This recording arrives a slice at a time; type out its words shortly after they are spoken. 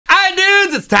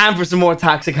Dudes, it's time for some more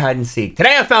toxic hide and seek.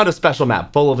 Today I found a special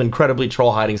map full of incredibly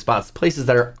troll hiding spots, places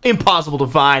that are impossible to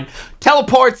find,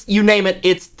 teleports, you name it,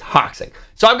 it's toxic.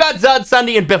 So I've got Zud,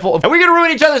 Sunday, and Biffle, and we're gonna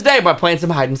ruin each other's day by playing some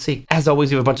hide and seek. As always,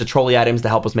 we have a bunch of trolly items to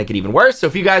help us make it even worse, so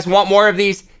if you guys want more of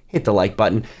these, hit the like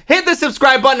button, hit the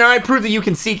subscribe button, alright, prove that you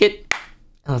can seek it.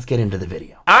 And let's get into the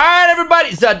video. Alright, everybody,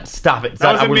 Zud, stop it.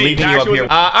 Zud, we're leaving you up here.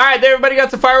 Alright, everybody got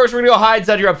some fireworks, we're gonna go hide.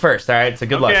 Zud, you're up first, alright? So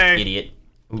good luck, idiot.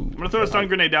 Ooh, I'm gonna throw a stun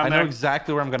grenade down there. I know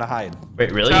exactly where I'm gonna hide.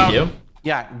 Wait, really? You do?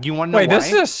 Yeah, you wanna know why? Wait,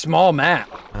 this is a small map.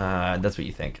 That's what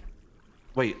you think.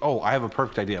 Wait, oh, I have a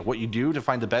perfect idea. What you do to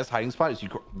find the best hiding spot is you...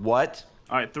 What?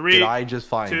 Alright, 3, did I just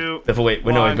find? 2, Biffle, wait,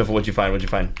 no, wait, Biffle, what'd you find? What'd you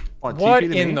find? What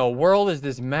in the world is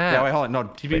this map? Yeah, wait, hold on. No,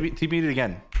 TP it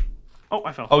again. Oh,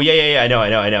 I fell. Oh, yeah, I know.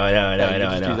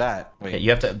 Do that. Wait. Okay, you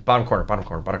have to, bottom corner. Bottom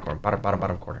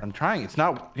corner. I'm trying. It's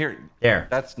not, here. There.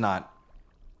 That's not.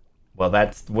 Well,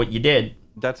 that's what you did.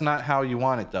 That's not how you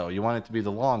want it, though. You want it to be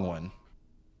the long one.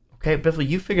 Okay, Biffle,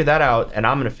 you figure that out, and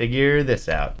I'm gonna figure this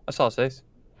out. I saw 6.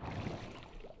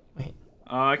 Wait.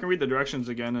 I can read the directions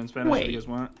again in Spanish if you guys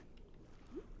want.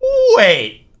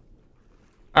 Wait.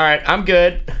 All right, I'm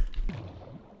good.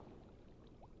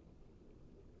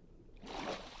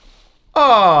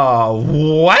 Oh,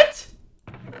 what?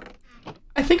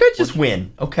 I think I just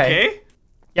win. Okay.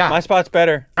 Yeah. My spot's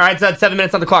better. All right, so that's 7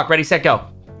 minutes on the clock. Ready, set, go.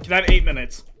 Can I have 8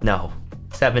 minutes? No.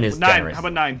 7 is 9. generous. How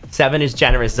about 9? 7 is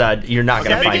generous, Zud. You're not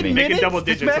gonna find me. Make it double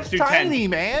digits. Let's do 10. Tiny,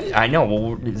 man. I know.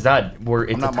 Well, Zud,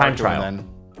 it's a time trial. Then.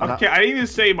 Okay, I didn't even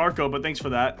say Marco, but thanks for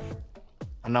that.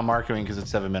 I'm not marking because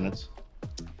it's 7 minutes.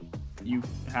 You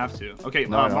have to. Okay,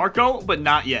 No, no. Marco, but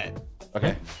not yet.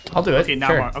 Okay. I'll do it. Okay, now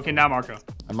sure. okay, now Marco.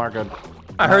 I'm Marco.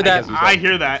 I heard that. I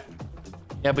hear that.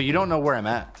 Yeah, but you don't know where I'm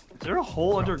at. Is there a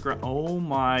hole underground? Oh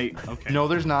my. Okay. No,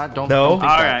 there's not. Don't. No. Don't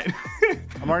think All that. right.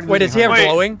 I'm already Wait, does he have Wait.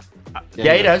 glowing?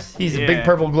 Yeah, he does. He's a big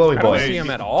purple glowy I boy. don't see him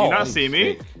at Do all. you not see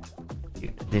me?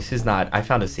 This is not. I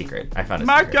found a secret.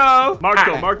 Marco!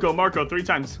 Marco, 3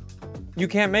 times. You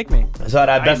can't make me. Zud,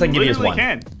 best I can give you is 1.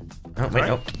 Can. Oh, wait,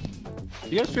 no.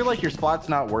 You guys feel like your spot's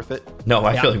not worth it? No,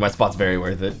 I feel like my spot's very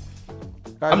worth it.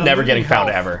 Guys, I'm never getting found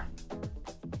health. ever.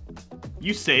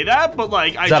 You say that, but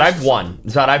like Zud, I've won.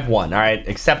 Zud, I've won. All right,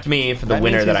 accept me for the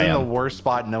winner means that I he's in am. the worst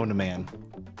spot known to man.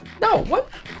 No, what?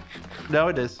 No,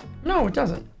 it is. No, it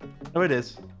doesn't. No, it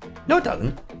is. No, it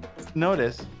doesn't. No, it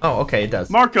is. Oh, okay, it does.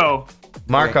 Marco.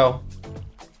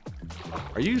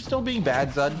 Are you still being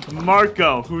bad, Zud?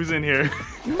 Marco, who's in here?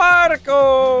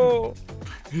 Marco!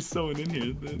 There's someone in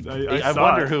here. I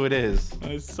wonder who it is.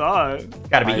 I saw it.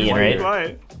 Gotta be Ian, right?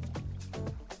 Quiet.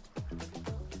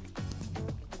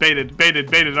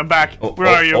 Baited. I'm back. Oh, Where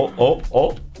are you?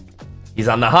 Oh. He's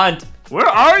on the hunt Where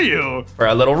are you? for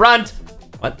a little runt.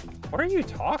 What? What are you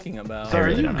talking about? So are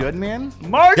really you don't know. good, man?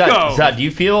 Marco. Zud, do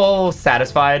you feel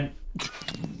satisfied?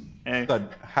 Hey. Zud,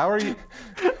 how are you?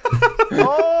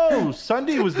 Oh,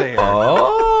 Sunday was there.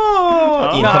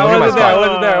 Oh. Ian, No, come I look at my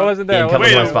wasn't there. spot. I wasn't there. Ian, come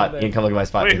look at my Wait, spot. Ian, come look at my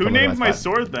spot. Wait, Ian, who come look at named my spot.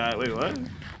 sword that? Wait, what?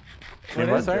 What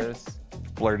What, is sorry? this?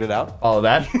 Blurt it out. Follow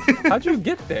that. How'd you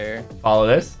get there? Follow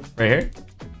this right here.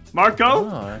 Marco?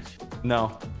 Gosh.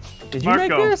 No, Did you make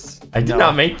Marco. this? I did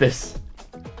not make this.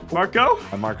 Marco?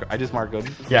 I'm Marco. I just Marcoed.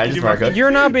 Yeah, I just marked it.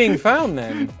 You're not being found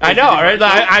then. I know, right?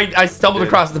 I stumbled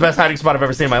across the best hiding spot I've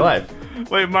ever seen in my life.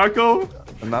 Wait, Marco?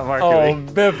 I'm not Oh, Marcoing.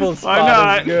 Biffle's Why spot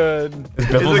not? is good.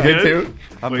 Biffle's it good good? too.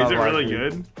 I'm Wait, not is it really marking.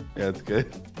 good? Yeah, it's good.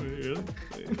 Wait, really?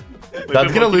 Wait, That's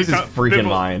gonna can lose you his freaking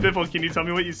mind. Biffle, can you tell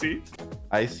me what you see?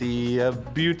 I see a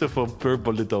beautiful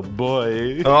purple little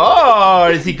boy. Oh,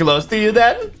 is he close to you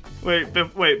then? Wait,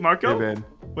 Marco? Hey, man.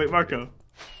 Wait, Marco.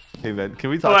 Hey, man.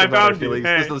 Can we I talk about our found you. feelings?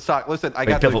 Hey. Listen, let's talk. Listen, I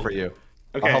got something Biffle. for you.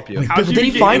 Okay. I'll help you. How'd Biffle, did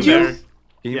he get find in you? there?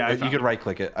 Yeah, I You found could right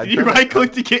click it. You right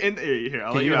click to get in there. Here,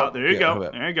 I'll let you out. There you Yeah, go.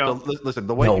 okay. There you go. So, listen,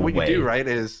 the way No what you way. do right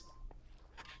is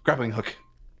grappling hook.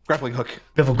 Grappling hook.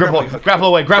 Biffle, Grappling hook. grapple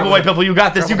away, Biffle. You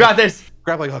got this. You got this.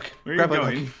 Grappling hook. Where are you Grappling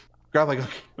going? hook. Grappling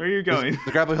hook. Where are you going?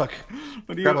 The grappling hook.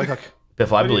 What are you? Grappling hook.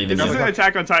 Biffle, I believe in This you. is an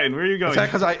Attack on Titan. Where are you going?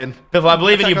 Attack on Titan. Biffle, I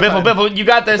believe in you. Attack on Biffle, you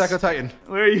got this. Attack on Titan.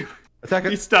 Where are you? Attack on.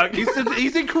 He's stuck.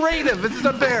 He's in creative. This is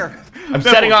unfair. I'm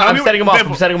setting him off.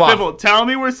 I'm setting him off. Biffle, tell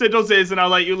me where Sigils is, and I'll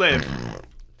let you live.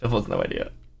 Biffle has no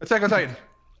idea. Attack on Titan.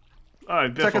 All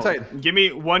right, Attack on Biffle. Titan. Give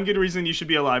me one good reason you should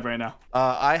be alive right now.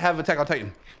 I have Attack on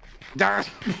Titan. All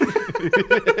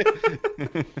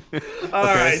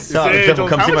right, So, Sigils, Biffle,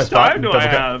 come how see my much spot. time do Biffle, I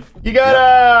come. have? You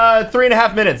got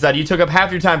 3.5 minutes. You took up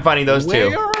half your time finding those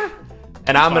two,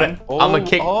 and I'm gonna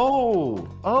kick.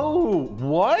 What?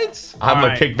 I'm gonna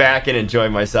Alright. kick back and enjoy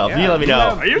myself. You let me know.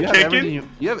 Are you kicking?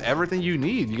 You have everything you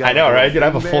need. You got I know, right? Dude, I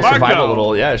have a full Marco. survival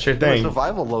little. Yeah, sure thing.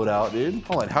 survival loadout, dude.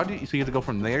 Hold on. How do you? So you have to go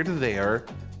from there to there.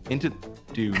 Into,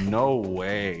 dude, no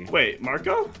way. Wait,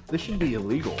 Marco? This should be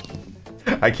illegal.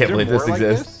 I can't believe this more like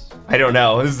exists. I don't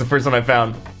know. This is the first one I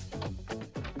found.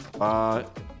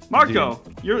 Marco,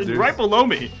 Dude, you're there's- right below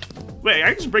me. Wait, I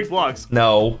can just break blocks.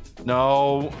 No.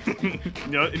 No,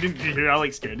 Did you hear how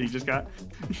like scared he just got?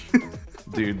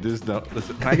 dude, there's no.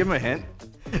 Listen, can I give him a hint?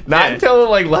 Not Yeah. until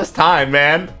like less time,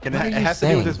 man. Can What it are you has to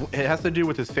do with saying? his. It has to do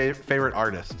with his favorite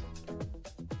artist.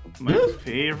 My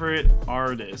favorite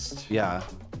artist. Yeah.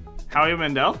 Howie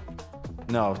Mandel?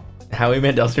 No, Howie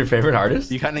Mandel's your favorite artist?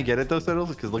 you kind of get it though, Sigils,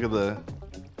 because look at the.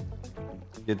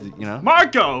 You know.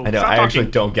 Marco! I know. Stop I actually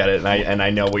talking. don't get it, and I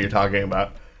know what you're talking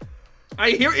about.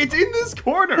 I hear it's in this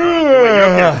corner. Wait, you're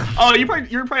okay. Oh,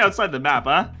 you're probably outside the map,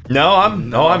 huh? No,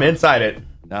 I'm inside it.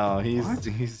 No, he's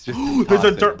just. There's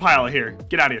a tossed dirt it. pile here.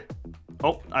 Get out of here.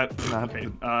 Oh, okay.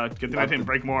 Good thing I didn't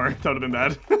break more. That would have been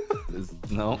bad.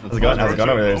 No. How's it going? How's it going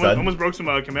over there, Zed? Almost broke some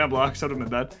command blocks. That would have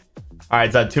been bad. All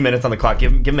right, Zed, 2 minutes on the clock.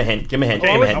 Give him a hint. Give him a hint. Give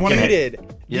him a I hint. wanna Give him a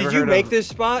hint. Did ever you heard make of- this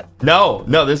spot? No,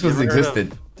 this was You ever heard of-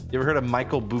 existed. You ever heard of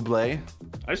Michael Bublé?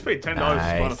 I just paid $10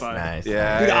 Nice, to Spotify. nice.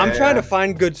 Yeah. Dude, I'm trying to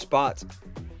find good spots.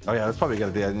 Oh yeah, that's probably a good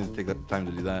idea. I didn't take that time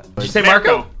to do that. Did you say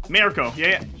Marco? Marco.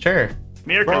 Yeah. Sure.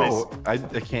 Marco. Bro, I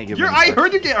can't give. You're. him I a-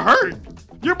 heard you get hurt.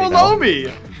 You're below me.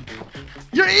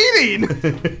 You're eating.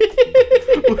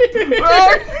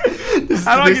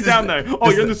 How do I get down there? Oh,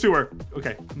 you're in the sewer.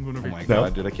 Okay. I'm going over Oh my here.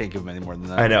 god, dude, I can't give him any more than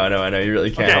that. I know. You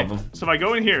really can't help Okay. him. So if I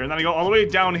go in here and then I go all the way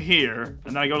down here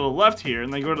and then I go to the left here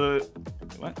and then I go to the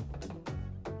what?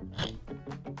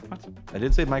 I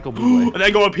did say Michael Bublé. And then I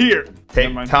go up here. Never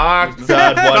Tick mind. tock, Business.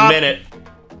 Zed, 1 Stop. minute.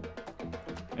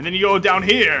 And then you go down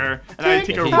here and then I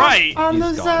take a He's- right. On the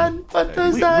He's gone. Zed, but the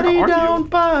Wait, where are Zeddy you? don't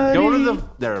buddy. Go to the.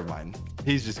 Never mind.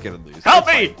 He's just gonna lose. Help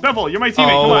It's me, fine. Bevel. You're my teammate. Come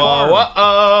Oh, on.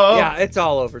 oh. Yeah, it's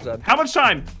all over, Zed. How much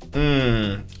time?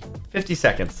 50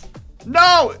 seconds.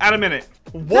 No, at a minute.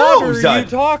 What are you Zed.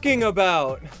 talking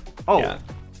about? Oh, Yeah.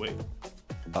 wait.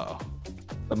 Uh-oh.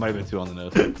 That might have been 2 on the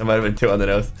nose. That might have been 2 on the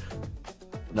nose.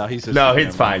 No, he's just. No, never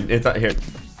it's fine. mind. It's not here.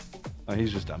 No,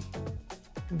 he's just dumb.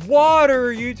 What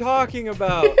are you talking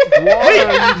about?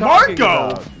 Hey,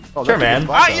 Marco. Oh, Sure, that's a man. good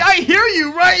spot, though. I hear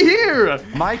you right here.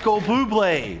 Michael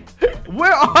Bublé.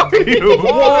 Where are you?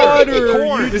 What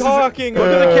are you This is- talking Look at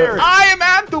the about? carrot. I am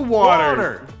at the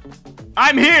water.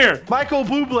 I'm here. Michael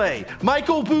Bublé.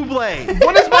 Michael Bublé.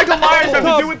 What does Michael Myers have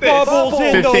to do with this? Bubbles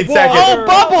in the 15 water. seconds. Oh,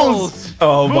 bubbles.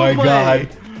 Oh my Bublé. god.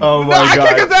 Oh No, my I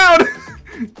can't get god. down.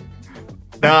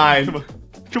 9,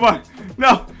 Come on.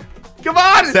 No. Come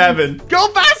on. 7, Go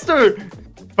faster.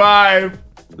 5,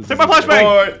 Take my flashbang.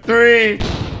 4, 3,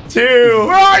 2,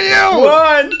 Where are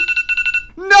you?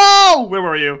 1. No. Where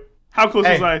were you? How close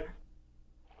Hey. was I?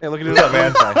 Hey, look at What's up,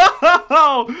 man?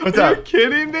 Oh, What's are you up?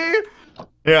 kidding me?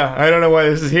 Yeah, I don't know why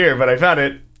this is here, but I found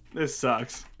it. This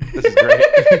sucks. This is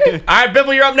great. All right,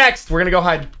 Biffle, you're up next. We're gonna go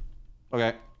hide.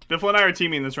 Okay. Biffle and I are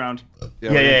teaming this round.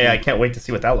 Yeah. I can't wait to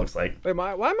see what that looks like. Wait,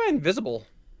 why am I invisible?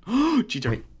 Cheater.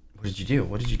 Wait, what did you do?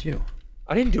 What did you do?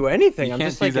 I didn't do anything. You I'm can't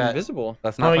just do like that. invisible.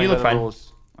 That's Oh, not you playing look by the fine.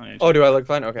 rules. Oh, do I look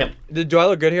fine? Okay. Yep. Do I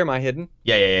look good here? Am I hidden?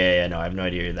 Yeah. No, I have no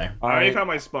idea you're there. I already Alright. found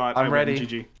my spot. I'm I win, ready.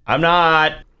 GG. I'm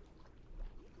not.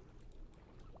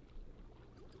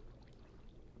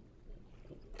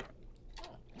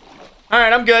 All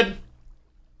right, I'm good.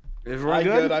 Everyone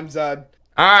good? I'm Zed.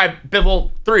 All right,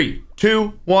 Biffle, 3,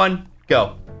 2, 1,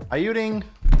 go. Ayuding.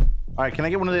 All right, can I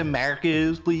get one of the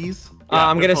Americas, please?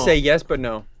 I'm gonna Biffle. say yes, but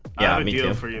no. I Yeah, have a me deal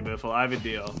too. for you, Biffle. I have a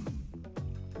deal.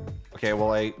 Okay,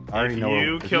 well, I already If know.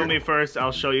 you if kill you're- me first,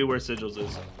 I'll show you where Sigils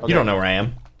is. You don't know where I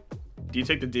am. Do you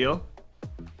take the deal?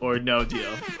 Or no deal?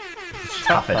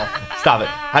 Stop it. Stop it.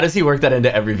 How does he work that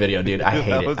into every video, dude? I hate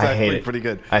That it. was I hate actually it. pretty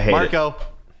good. I hate Marco.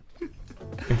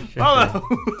 Oh,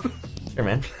 Sure,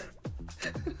 man.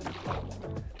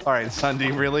 All right,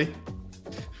 Sunday, really?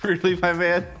 Really, my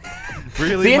man?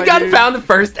 Really, Ian my got dude? found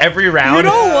first every round. You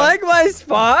don't like my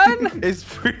spawn? It's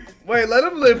free. Wait, let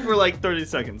him live for like 30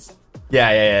 seconds.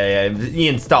 Yeah.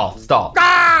 Ian, stall.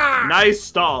 Nice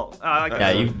stall. I like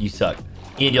Yeah, that. you suck.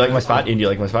 Ian, do you like my spot? Do you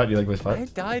like my spot? I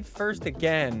died first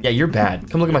again. Yeah, you're bad.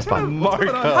 Come look at my spot.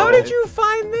 Marco. How did you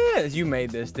find this? You made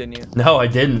this, didn't you? No, I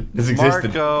didn't. This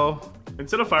existed. Marco.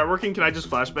 Instead of fireworking, can I just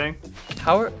flashbang?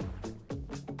 How are...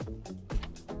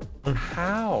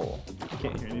 How? I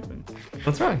can't hear anything.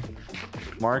 What's wrong?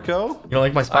 Marco? You don't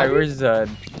like my spot? Alright, where's Zed?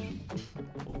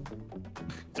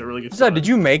 It's a really good Zed, spot. did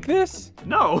you make this?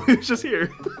 No, it's just here.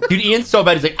 Dude, Ian's so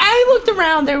bad. He's like, I looked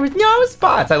around. There was no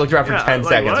spots. I looked around for Yeah, 10 like,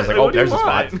 seconds. what? I was like, What oh, do you there's a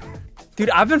spot. want? Dude,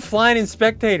 I've been flying in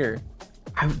spectator.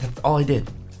 That's all I did.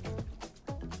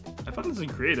 I found this in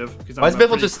creative. Why is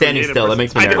Biffle just standing still? That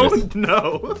makes me nervous. I don't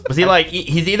know. Was he like,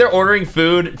 he's either ordering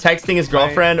food, texting his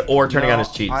girlfriend, or turning on his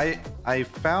cheats? I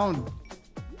found.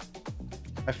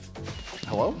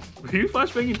 Hello? Were you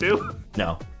flashbanging too?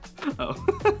 No. Oh.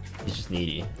 He's just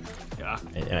needy. Yeah.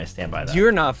 And I stand by that.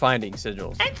 You're not finding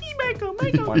sigils.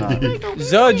 Why not?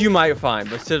 Zud, you might find,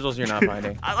 but sigils you're not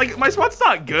finding. Like my spot's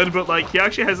not good, but like he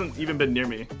actually hasn't even been near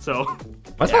me. So.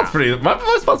 My spot's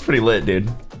pretty lit, dude.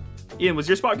 Ian, was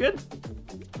your spot good?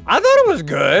 I thought it was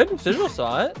good. Sigil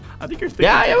saw it. I think you're thinking.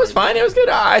 Yeah, it was fine. It was good.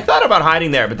 I thought about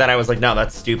hiding there, but then I was like, no,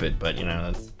 that's stupid. But you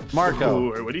know, that's. Marco.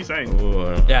 Ooh, what are you saying?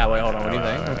 Ooh, Yeah, wait, hold on. What do you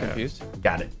think? I'm confused.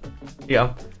 Got it. Here you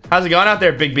go. How's it going out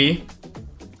there, Big B?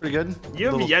 Pretty good.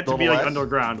 You have yet to be little like less.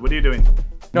 underground. What are you doing?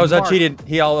 No, Zud cheated.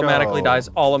 He automatically dies.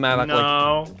 Automatically.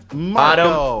 No.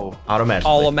 Marco. Automatically.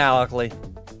 Automatically.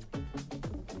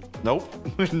 Nope.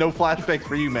 No flashbacks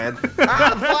for you, man.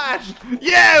 Flash.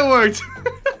 Yeah, it worked.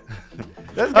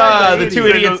 This guy's The an two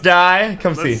idiot. idiots die.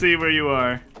 Come Let's see. see where you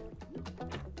are.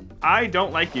 I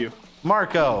don't like you.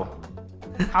 Marco.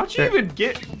 How'd you even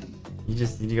get? You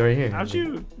just need to go right here. How'd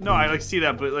you? No, I like see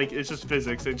that, but like it's just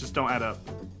physics. It just don't add up.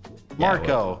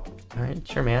 Marco. All right,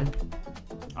 sure, man.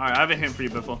 All right, I have a hint for you,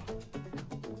 Biffle.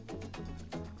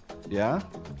 Yeah?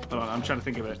 Hold on, I'm trying to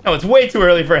think of it. No, it's way too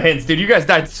early for hints, dude. You guys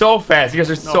died so fast. You guys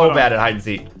are No, so hold on. bad at hide and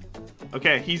seek.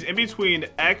 Okay, he's in between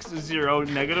x0,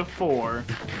 -4,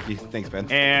 Thanks, Ben.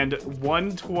 and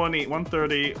 120,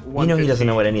 130, 150. You know he doesn't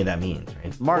know what any of that means,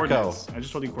 right? Marco. Coordinates. I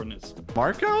just told you coordinates.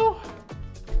 Marco?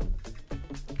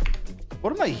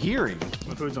 What am I hearing?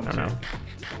 What food's on I the don't know.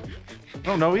 I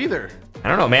don't know either. I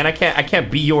don't know, man. I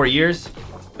can't be your ears.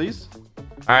 Please?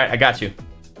 All right, I got you.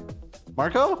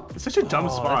 Marco? It's such a dumb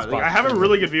that spot. Like, spot's I have a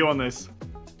really good view on this.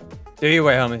 Do you?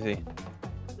 Wait, let me see.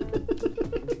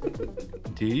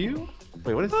 Do you?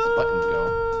 Wait, what does this button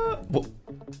go?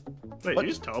 Wait, What?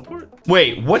 you just teleport?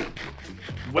 Wait, what?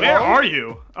 Where are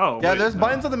you? Oh, Yeah, wait, there's no.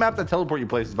 buttons on the map that teleport you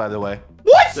places, by the way.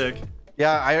 What? Sick.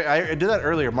 Yeah, I did that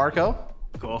earlier. Marco?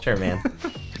 Cool. Sure, man.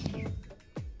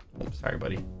 Oh, sorry,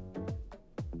 buddy.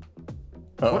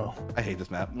 Uh-oh. I hate this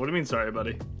map. What do you mean, sorry,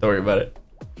 buddy? Don't worry about it.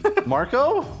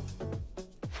 Marco?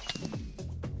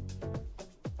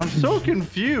 I'm so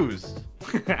confused.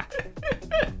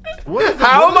 What is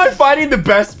How am I finding the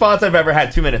best spots I've ever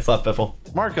had? 2 minutes left, Biffle.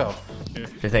 Marco? Here.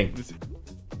 Your thing.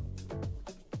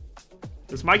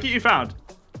 This might get you found.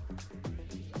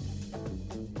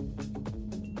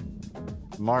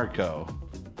 Marco.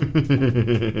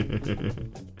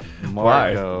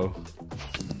 Why? Marco.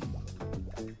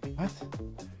 What?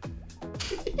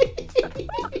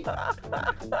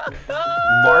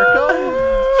 Marco?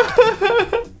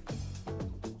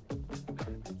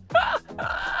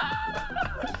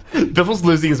 Biffle's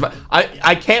losing his mind.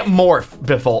 I can't morph,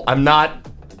 Biffle. I'm not.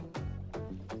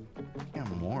 Yeah,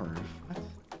 morph.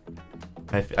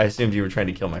 What? I assumed you were trying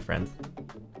to kill my friends.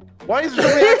 Why is there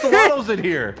so many axolotls in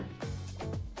here?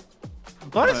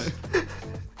 What?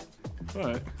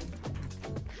 What?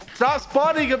 Stop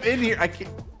spawning them in here. I can't.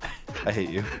 I hate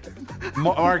you.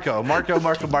 Marco.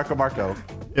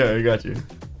 Yeah, I got you.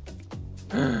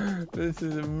 This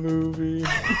is a movie.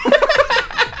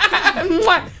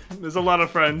 Mwah. There's a lot of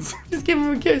friends. Just give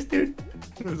him a kiss, dude.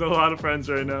 There's a lot of friends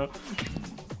right now.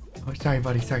 Oh, sorry,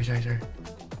 buddy. Sorry.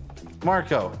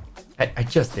 Marco. I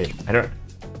just did. I don't.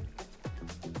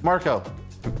 Marco.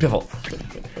 Biffle.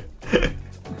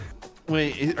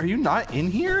 Wait, are you not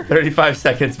in here? 35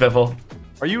 seconds, Biffle.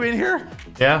 Are you in here?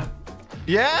 Yeah,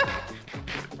 Yeah?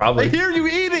 I probably. hear you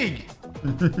eating.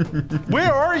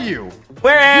 Where are you?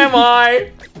 Where am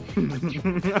I?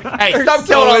 Hey, stop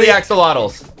killing all the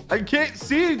axolotls. I can't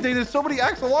see anything. There's so many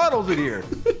axolotls in here.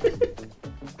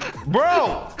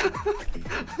 Bro!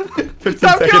 15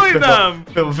 Stop seconds, killing Biffle. them!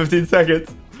 Biffle, 15 seconds.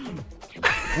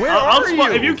 Where I'll are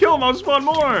spawn. you? If you kill them, I'll spawn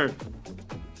more.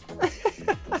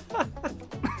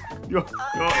 you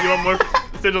want more?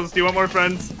 Sigils, do you want more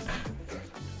friends?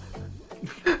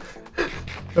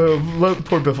 Let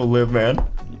poor Biffle live, man.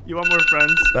 You want more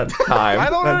friends? That's time. I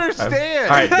don't That's time. understand.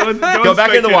 All right, Go go back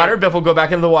in the spectator. water. Biffle, go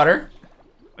back in the water.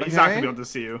 He's not gonna Okay. be able to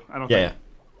see you. I don't Yeah. think.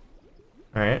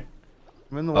 All right.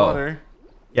 I'm in the Oh. water.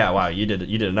 Yeah. Wow. You did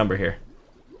a number here.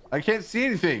 I can't see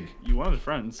anything. You wanted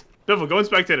friends. Biffle, go in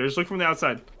spectator. Just look from the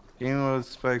outside. Game mode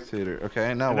spectator.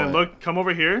 Okay, now And what? then look, come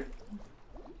over here.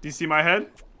 Do you see my head?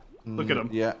 Look at him.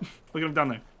 Yeah. Look at him down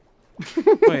there.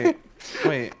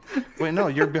 Wait, no,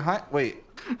 you're behind. Wait.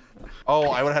 Oh,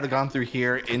 I would have gone through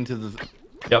here into the.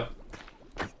 Yep.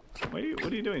 What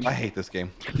are you doing? I hate this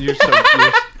game. You're so.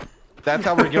 That's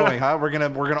how we're going, huh? We're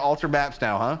gonna alter maps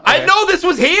now, huh? Okay. I know this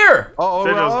was here.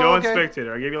 Sigils, go and okay.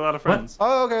 spectator. I gave you a lot of friends.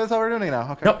 Oh, okay. That's how we're doing it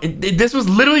now. Okay. No, this was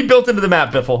literally built into the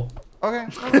map, Biffle. Okay.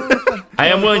 I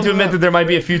am willing to admit that there might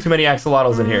be a few too many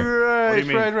axolotls in here. Right, do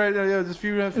you mean? right. Yeah, just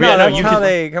few. No, Yeah, that's you how can-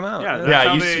 they come out. Yeah, that's Yeah,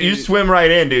 how you swim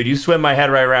right in, dude. You swim my head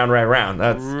right round.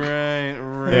 That's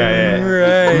Right. yeah.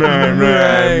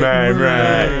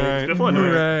 Right. Biffle and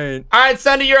Noir. Right. All right,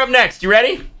 Sunday, you're up next. You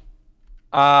ready?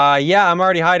 Yeah, I'm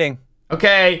already hiding.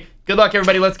 Okay. Good luck,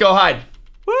 everybody. Let's go hide.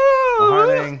 I'm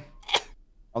hiding.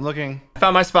 I'm looking. I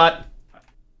found my spot.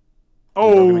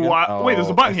 Oh, wait, there's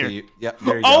a button I see here. you. Yep.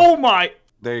 There you go. Oh my.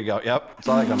 There you go. Yep.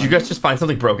 Saw that coming. Did you guys just find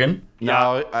something broken?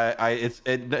 No, it's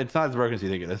not as broken as you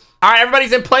think it is. All right,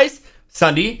 everybody's in place.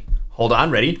 Sunday, hold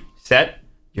on, ready, set.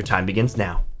 Your time begins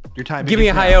now. Your time. Give me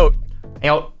a begins high now. oat.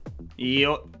 Out.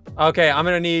 Yo. Okay, I'm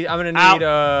gonna need Ow.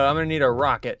 I'm gonna need a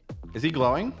rocket. Is he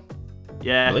glowing? I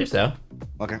Yeah. believe so.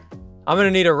 Okay. I'm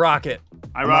gonna need a rocket.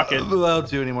 I rock it. I'm not allowed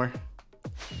to anymore.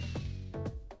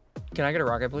 Can I get a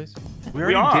rocket, please? We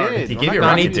are. already did. He We're gave not you a gonna I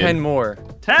rocket, need dude. 10 more. give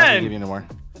you 10. any more.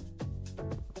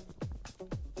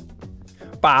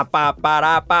 Bop, bop, ba,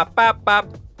 da, bop, bop, bop.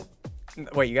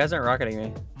 Wait, you guys aren't rocketing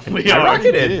me. We I are.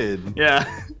 rocketed. Did. Yeah.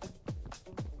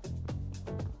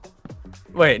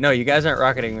 Wait, no, you guys aren't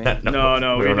rocketing me.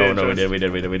 No, we did,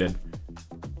 We did.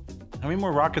 How many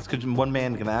more rockets could one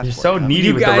man can ask You're for? so huh? needy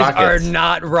You with the guys are rockets.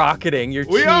 not rocketing. You're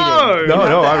We cheating. are. No, You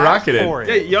no, have I to ask rocketed. for it.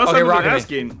 Yeah, you also Okay, have rocket been me.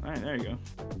 asking. All right, there you go.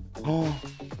 Oh,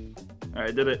 All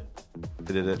right, did it.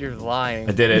 I did it. You're lying.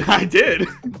 I did it. I did.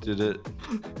 Did it.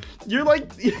 You're like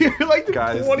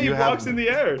Guys, 20 you blocks have- in the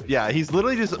air. Yeah, he's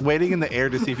literally just waiting in the air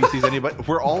to see if he sees anybody.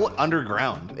 We're all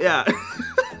underground. Yeah.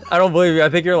 I don't believe you. I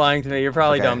think you're lying to me. You're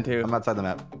probably Okay, dumb too. I'm outside the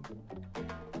map.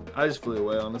 I just flew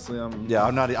away. Honestly, Yeah,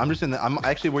 I'm not. I'm just in the. I'm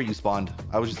actually where you spawned.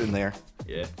 I was just in there.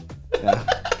 Yeah. Yeah.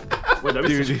 Wait, that'd be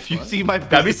Dude, such if you fun. see my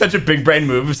That'd be such a big brain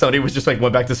move if somebody was just like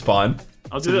went back to spawn.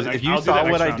 I'll do that. if you I'll do saw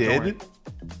that what next I round, don't did,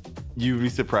 you'd be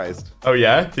surprised. Oh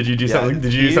yeah? Did you do something?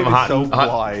 Did you do he something is hot? So hot?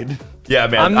 blind. Yeah,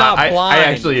 man. I'm not I blind.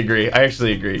 actually agree. I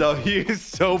actually agree. No, he is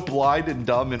so blind and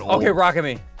dumb and old. Okay, rocket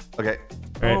me. Okay.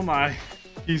 worry. Right. Oh my.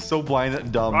 He's so blind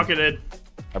and dumb. Rocketed.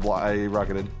 I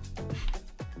rocketed.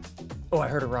 Oh, I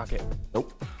heard a rocket.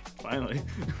 Nope. Finally.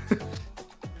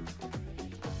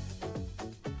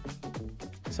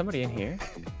 Somebody in here?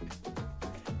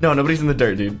 No, nobody's in the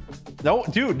dirt, dude. No,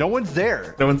 dude, no one's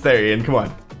there. No one's there, Ian. Come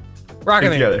on. Rocket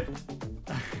Get me. together.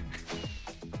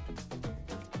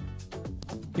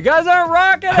 You guys aren't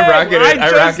rocketing. I rocketed. I I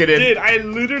just rocketed. did. I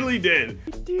literally did.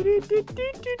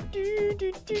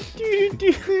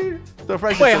 So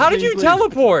fresh. Wait, so how did you please,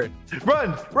 teleport?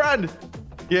 Run, run!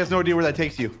 He has no idea where that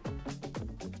takes you.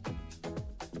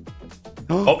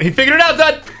 Oh, he figured it out,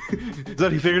 Zud.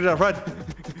 Zed, he figured it out. Run.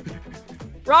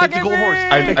 Rocket gold me. horse.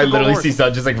 I literally horse. see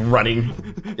Zud just like running.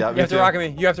 Yeah, You have to rocket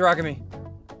me. You have to rocket me.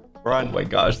 Run. Oh my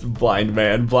gosh, the blind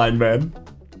man, blind man.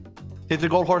 Hit the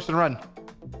gold horse and run.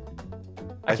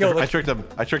 I killed I it. tricked him.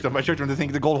 I tricked him to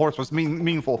think the gold horse was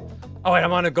meaningful. Oh wait,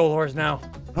 I'm on a gold horse now.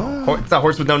 It's a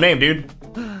horse with no name, dude.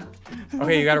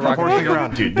 Okay, you got to rocket Horsing me.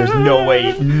 around. Dude, there's no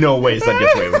way Zud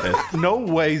gets away with this. No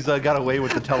way Zed got away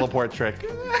with the teleport trick.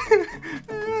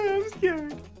 I'm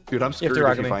scared. Dude, I'm screwed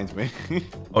rocket if he me. finds me.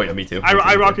 Oh yeah, me too.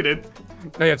 I rocketed.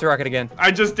 No, you have to rocket again.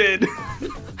 I just did.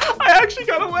 I actually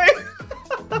got away.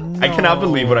 I cannot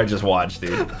believe what I just watched,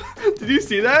 dude. Did you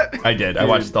see that? I did. I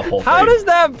watched the whole How thing. does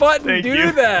that button Thank do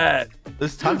you. that?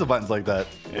 There's tons of buttons like that.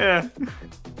 Yeah.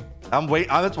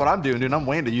 That's what I'm doing, dude. I'm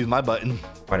waiting to use my button.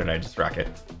 Why did I just rocket?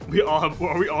 We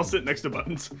all sit next to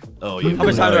buttons. Oh, you. How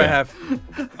much time do I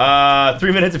have?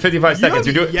 3 minutes and 55 seconds.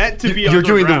 have You're doing yet to be You're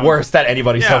doing the underground. worst at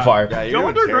anybody so Yeah. far. Yeah, Go you're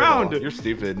underground. terrible. You're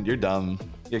stupid. You're dumb.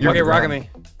 Yeah, Okay, go rocket underground.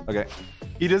 me. Okay.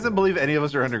 He doesn't believe any of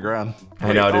us are underground.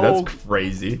 I know, dude. Oh. That's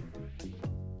crazy.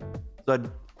 Zed,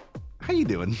 how you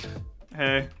doing?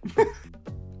 Hey.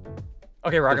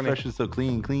 Okay, The rocket me. fresh is so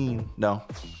clean. No.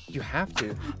 You have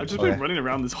to. I've just Okay. been running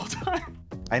around this whole time.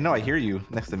 I know. I hear you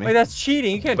next to me. Wait, that's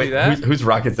cheating. You can't Wait, do that. whose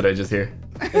rockets did I just hear?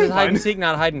 This is hide and seek,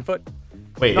 not hide and foot.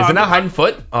 Wait, No, is it I'm not go- hiding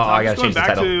foot? Oh, I I'm gotta just change going the back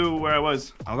title. to where I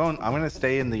was. I'm gonna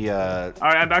stay in the. All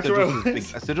right, I'm back to where I was.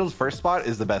 Sigils' first spot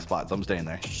is the best spot, so I'm staying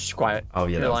there. Shh, quiet. Oh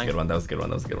yeah, You're that was a lying. good one. That was a good one.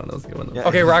 That was a good one. That was a good one. That was a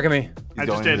good one. Yeah. Okay, rocket me. I He's just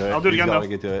going did. to it. I'll do it He's again, gotta though.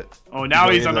 get to it. Oh, now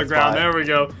Going he's into that underground. spot. There we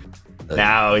go.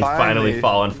 Now he's finally Finally.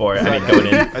 falling for it. I mean, going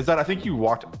in. I think you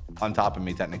walked on top of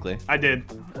me technically. I did.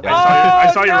 Yeah,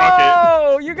 I saw your rocket.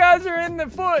 Oh, you guys are in the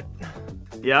foot.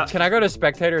 Yeah. Can I go to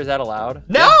spectator? Is that allowed?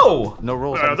 No! No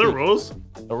rules. Are there rules?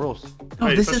 No rules. No,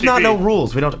 Wait, this let's is not TP. no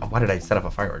rules. We don't. Why did I set up a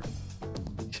firework?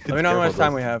 Let me know how much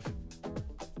time we have.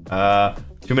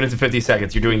 2 2 minutes and 50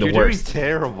 seconds. You're doing the You're worst. doing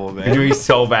terrible, man. You're doing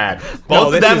so bad. No, Both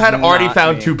of this them is had already not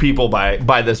found me. 2 people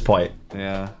by this point.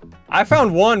 Yeah, I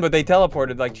found one, but they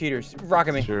teleported like cheaters.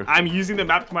 Rocking me. sure. I'm using the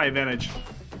map to my advantage.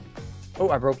 Oh,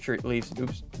 I broke tree leaves.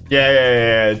 Oops.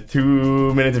 Yeah.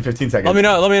 2 minutes and 15 seconds. Let me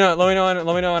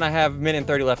know when I have minute and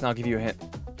 30 left, and I'll give you a hint.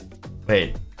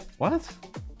 Wait, What?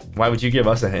 why would you give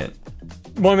us a hint?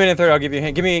 1 minute and 30, I'll give you a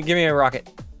hint. Give me a rocket.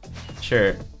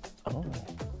 Sure. Oh.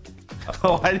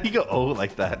 Oh, why did he go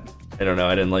like that? I don't know.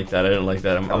 I didn't like that. I'm a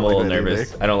like little that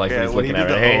nervous. either. I don't like Yeah, when he's when he looking at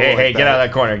did it. the Hey, like get out that. of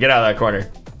that corner. Get out of that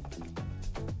corner.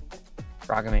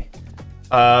 Rocking me.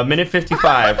 Minute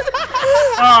 55.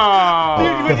 Oh.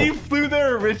 Dude, when you flew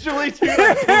there originally, dude,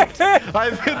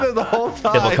 I've been there the whole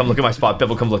time. Bibble, come look at my spot.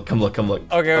 Bibble, come look.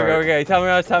 Okay. Tell me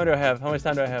how much time do I have? How much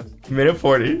time do I have? Minute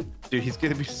 40. Dude, he's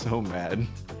gonna be so mad.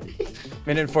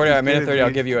 Minute and 40. All right, minute gonna 30. I'll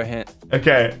be- give you a hint.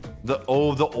 Okay. The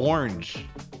orange.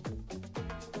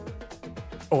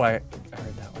 Oh, I heard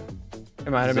that one.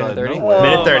 Am I at a minute 30? No way.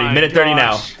 Minute 30. my Minute 30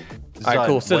 now. gosh. All right,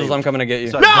 cool. Sigils, Wait. I'm coming to get you.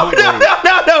 Son, No. wait.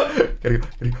 Gotta go. Gotta go.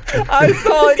 I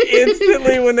saw it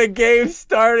instantly when the game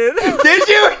started. Did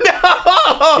you? He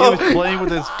No. was playing with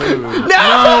his food. No.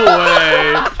 No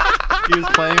way. He was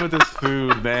playing with his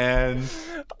food, man.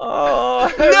 Oh,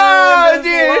 No,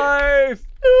 dude. Life.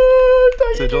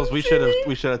 Sigils, we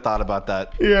should have thought about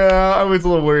that. Yeah, I was a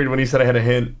little worried when he said I had a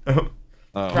hint.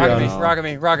 Oh, Rocking me, no. rocking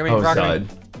me, rocking me, Oh, rocking me.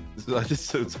 Zud. That is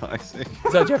so toxic.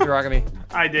 Zud, you have to rock me.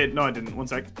 I did. No, I didn't. 1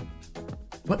 sec.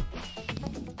 What?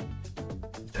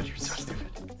 Zud, you're so stupid.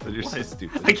 But you're so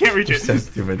stupid. I can't reach You're it. so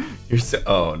stupid. You're so.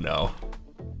 Oh no.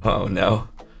 Oh no.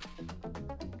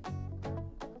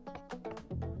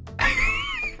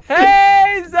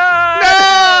 Hey, Zud!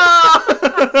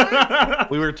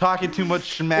 We were talking too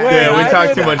much smack. Wait, Yeah, we I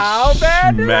talked did too much how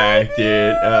bad did I smack,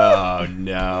 dude. Oh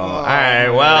no. All right.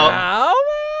 Well, How?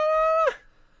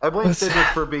 I blame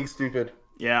Sigils for being stupid.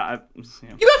 Yeah. you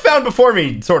got found before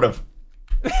me, sort of.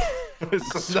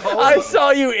 I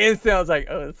saw you instant. I was like,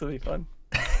 oh, this will be fun.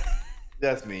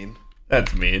 That's mean.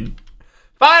 That's mean.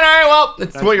 Fine. All right. Well,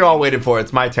 it's what you're all waiting for.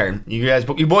 It's my turn.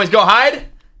 You boys go hide.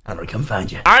 I'm gonna come find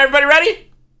you. All right, everybody ready?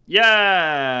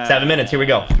 Yeah. 7 minutes. Here we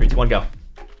go. 3, 2, 1, go.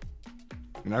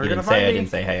 You're never You gonna didn't find say. I me. didn't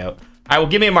say hey out. All right. Well,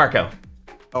 give me a Marco.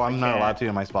 Oh, I'm not can't. allowed to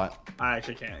in my spot. I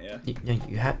actually can't. Yeah.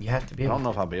 You have to be I able. don't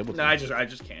know if I'll be able to. No, I just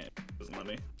can't. It doesn't let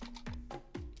me.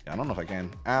 I don't know if I can.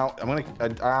 Ow! I'm gonna.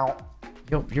 Ow!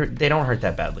 They don't hurt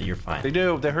that badly. You're fine. They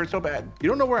do. They hurt so bad. You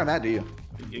don't know where I'm at, do you?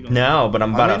 No, but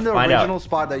I'm about I'm in to the find original out.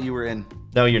 spot that you were in.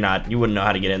 No, you're not. You wouldn't know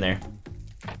how to get in there.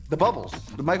 The bubbles.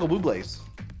 The Michael Bublé's.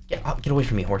 Get away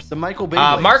from me, horse. The Michael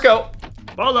Bublé's. Marco.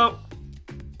 Polo.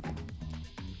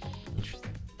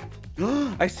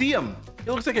 Interesting. I see him.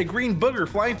 It looks like a green booger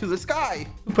flying through the sky.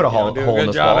 Who put a hole in Good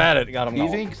this job wall? at it. Got him Do you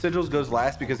all. think Sigils goes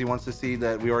last because he wants to see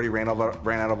that we already ran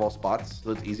out of all spots,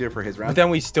 so it's easier for his But round? then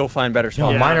we still find better No,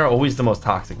 spots. Yeah. mine are always the most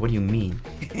toxic. What do you mean?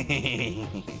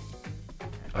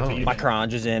 Oh, My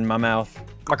crunch is in my mouth.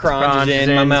 My crunch is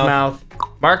in my his mouth.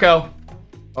 Marco.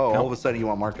 Oh, all of a sudden you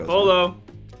want Marcos. huh? Polo.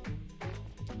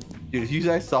 Dude, if you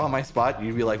guys saw my spot,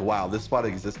 you'd be like, wow, this spot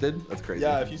existed? That's crazy.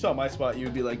 Yeah, if you saw my spot, you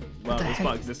would be like, wow, this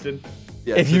spot existed.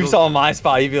 Yeah, If you Sigils- saw my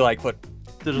spot, you'd be like, "What?"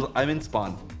 Sigils, I'm in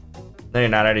spawn. No, you're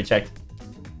not. I already checked.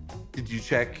 Did you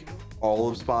check all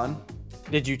of spawn?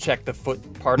 Did you check the foot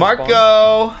part? Of spawn?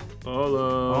 Marco.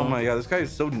 Polo. Oh my god, this guy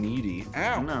is so needy.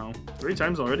 Ow. No. 3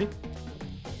 times already?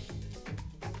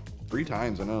 3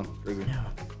 times, I know. Crazy.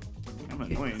 I'm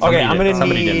annoying. Okay, I'm gonna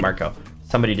Somebody need- didn't Marco.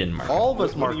 Somebody didn't Marco. All of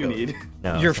us, What do you Marco. need?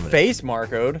 No, Your somebody- face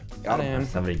marcoed. Got him. Damn.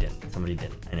 Somebody didn't. Somebody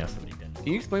didn't. I know somebody didn't. Can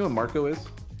you explain what Marco is?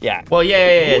 Yeah, Well,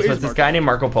 yeah. Who So is it's this Marco? guy named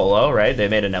Marco Polo, right? They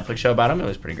made a Netflix show about him. It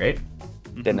was pretty great.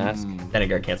 didn't ask. Then it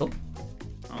got canceled.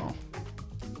 Oh. Are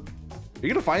you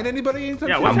gonna find anybody anytime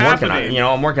Yeah, soon? what's I'm working on it. happening? You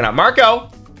know, I'm working on Marco.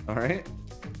 All right.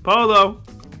 Polo.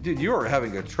 Dude, you are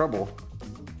having a trouble.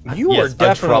 You Yes, are a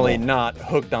definitely trouble. not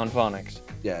hooked on phonics.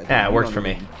 Yeah. Yeah, it you works don't for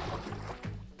me. even-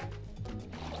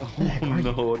 Oh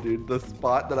no, dude. The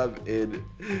spot that I'm in.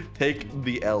 Take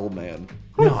the L, man.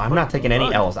 No, I'm not taking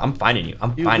any L's. I'm finding you.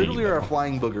 I'm You finding literally you. are a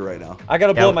flying booger right now. I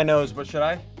gotta Yeah. blow my nose, but should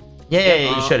I?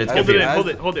 Yeah, you should. It's good hold for Hold it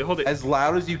you. in, As- hold it. As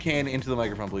loud as you can into the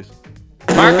microphone, please.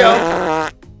 Marco.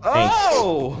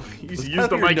 Oh! Use Was the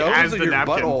that your mic nose as or the your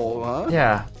napkin. butthole, huh?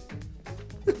 Yeah.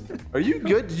 Are you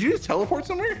good? Did you just teleport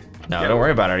somewhere? No, don't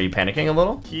worry about it. Are you panicking a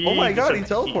little? Oh my god, he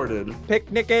teleported.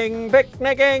 Picnicking,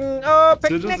 picnicking, oh,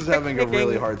 picnic, Sigils is having a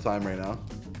really picnicking. hard time right now.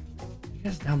 You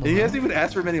guys down He below? hasn't even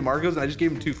asked for many Marcos, and I just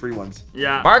gave him 2 free ones.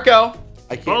 Yeah. Marco.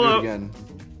 I can't do Polo. it again.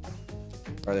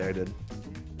 Oh, there I did.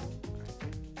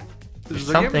 There's Is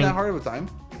he having something- that hard of a time?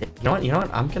 You know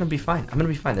what? I'm gonna be fine. I'm gonna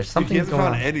be fine. There's He something hasn't going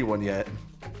found on. anyone yet.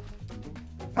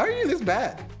 How are you this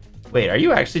bad? Wait, are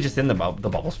you actually just in the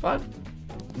bubble spot?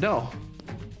 No.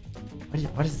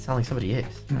 Why does it sound like somebody is?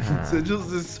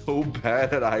 Sigils is so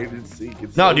bad at hide and seek.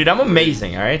 It's No, so dude, I'm cringe.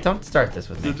 amazing. All right, don't start this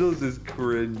with me. Sigils is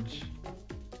cringe.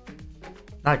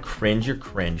 Not cringe, you're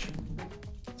cringe.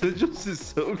 Sigils is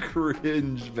so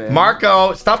cringe, man.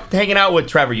 Marco, stop hanging out with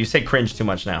Trevor. You say cringe too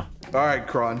much now. All right,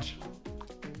 crunch.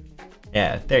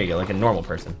 Yeah, there you go, like a normal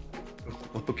person.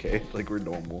 Okay, like we're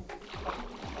normal.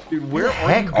 Dude, where Where the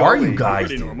heck are you guys?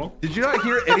 Pretty Dude? normal. Did you not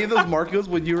hear any of those Marcos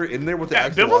when you were in there with the Yeah,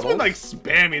 axolotls? Biffle's been like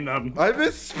spamming them. I've been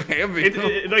spamming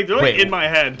them. Like they're like Wait. in my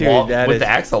head. Dude, Well, that with is- the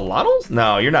axolotls?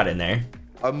 No, you're not in there.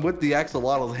 I'm with the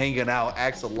axolotls hanging out.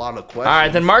 Axolotl questions. All right,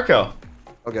 then Marco.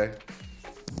 Okay.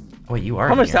 Wait, you are.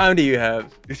 How in much here. time do you have?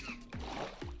 with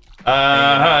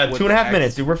 2.5 the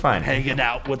minutes, dude. We're fine. Hanging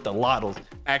out with the lottles.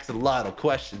 Axolotl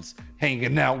questions.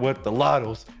 Hanging out with the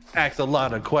lottles.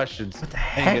 Axolotl questions. the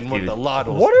heck, Hanging with dude? the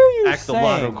lottles. What are you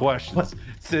Axolotl saying? questions. What?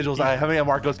 Sigils, how many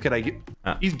Marcos can I get?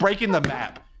 Uh. He's breaking the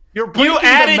map. You're breaking You the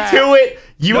added map. to it.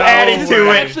 You No, added this to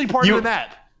was it. actually part You- of the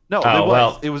map. No, Oh, it was.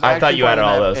 well, It was I thought actually you part added of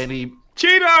the all map, those. And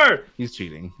Cheater! he's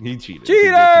cheating. He cheated.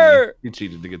 Cheater! He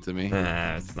cheated to get to me.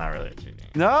 It's not really cheating.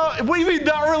 No, what do you mean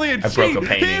not really a cheat? broke a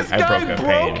painting. This I guy broke a broke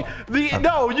painting. the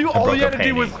no. You all broke you a had to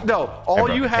do was painting. no. All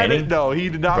broke you a had to painting. no. He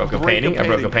did not Broke a break painting. I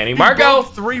broke a painting. He Marco.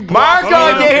 broke 3 blocks. Marco,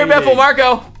 I can't hear Biffle.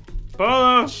 Marco.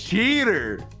 Bolo.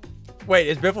 Cheater. Wait,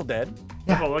 is Biffle dead?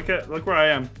 Yeah. Biffle, look where I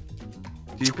am.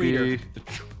 TP.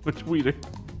 Which tweeter?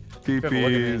 Biffle, look at me.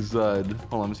 TP Zud.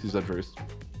 Hold on, let me see Zud first.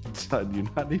 Zud, you're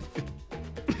not even.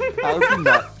 How is he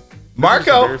not? This is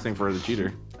Marco. embarrassing for the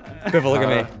cheater. Biffle, look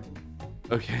at me.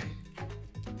 Okay.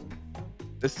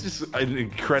 This is just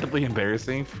incredibly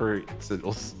embarrassing for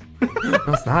Sigils.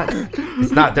 No, it's not.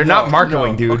 It's not. They're not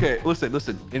marcoing, dude. Okay, listen.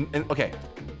 Okay.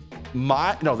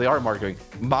 No, they are marking.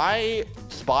 My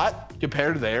spot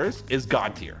compared to theirs is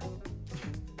God tier.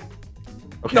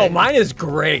 Okay. No, mine is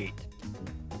great.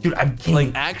 Dude, I'm kidding.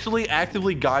 Like actually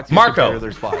actively God tier Marco. compared to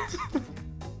their spots.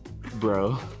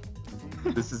 Bro.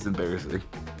 This is embarrassing.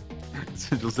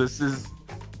 Sigils, this is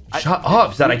Shut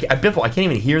up, Zed. Biffle, I can't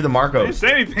even hear the I Marco. didn't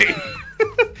say anything.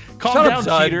 calm Shut down, up,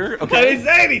 Zud. cheater. I Okay. didn't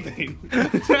say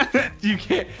anything. You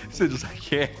can't. Sigils, I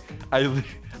can't.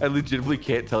 I legitimately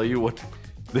can't tell you what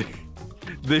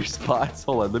their spots.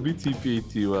 Hold on, let me TP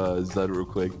to Zud real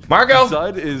quick. Marco.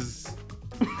 Zud is,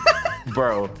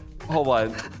 bro. Hold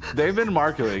on, they've been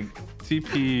marking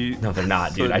TP. No, they're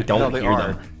not, dude. Zud- I don't no, they hear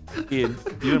are. them. Ian, you've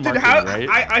been Dude, marking, how? right?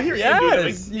 I hear Ian doing it.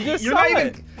 Yes, Like, you just you're saw not it.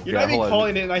 even. You're Yeah, not even hold on.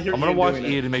 calling it, and I hear I'm gonna Ian watch doing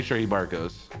Ian it. and make sure he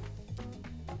Marcos.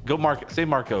 Go say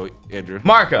Marco, Andrew.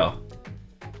 Marco.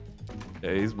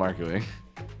 Yeah, he's Marcoing.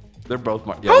 They're both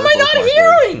How am I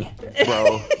not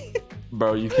hearing?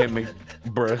 Bro, you can't make,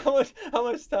 bro, How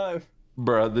much time?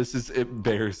 bro. This is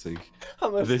embarrassing. How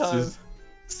much This time? is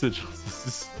Sigils. This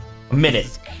is A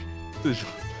minute. Sigils.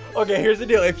 Okay, here's the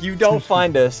deal. If you don't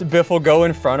find us, Biff will go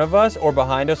in front of us or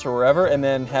behind us or wherever, and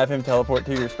then have him teleport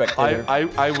to your spectator.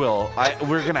 I will.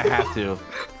 We're gonna have to.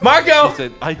 Marco.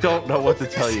 Listen, I don't know what to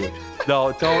tell you.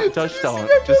 No, just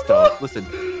don't. Listen,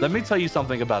 let me tell you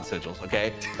something about Sigils,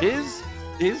 okay? His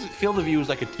field of view is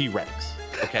like a T-Rex,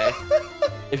 okay?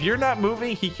 If you're not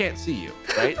moving, he can't see you,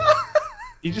 right?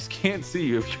 He just can't see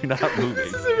you if you're not moving.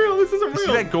 This isn't real. This isn't You see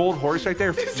real. that gold horse right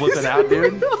there flipping out,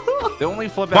 dude? They only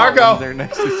flip Marco! out when they're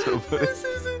next to someone. This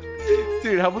isn't real.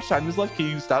 Dude, how much time is left? Can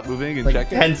you stop moving and Like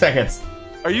check it? 10 seconds.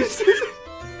 Are you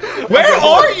Where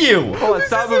are you? Hold on,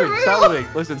 stop isn't moving. Stop moving.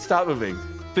 Listen, stop moving.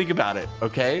 Think about it,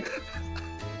 okay?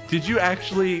 Did you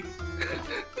actually?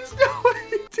 There's no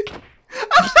way.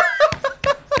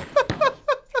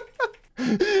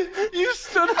 You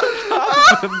stood on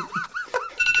top of him.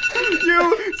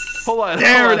 You Hold on.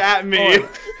 stared at me. Hold on.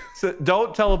 So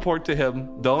don't teleport to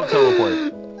him. Don't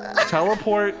teleport.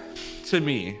 Teleport to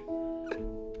me.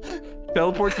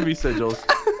 Teleport to me, Sigils.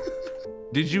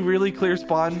 Did you really clear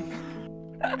spawn?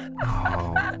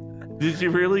 Did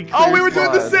you really clear Oh, we were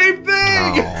doing the spawn? same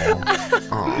thing. Did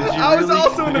you I was really-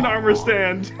 also in an armor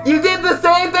stand. You did the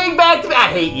same thing back to me. I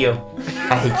hate you.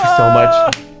 I hate you so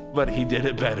much. But he did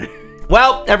it better.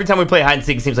 Well, every time we play hide and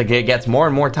seek, it seems like it gets more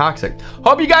and more toxic.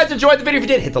 Hope you guys enjoyed the video. If you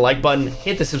did, hit the like button,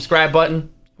 hit the subscribe button.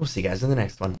 We'll see you guys in the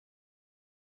next one.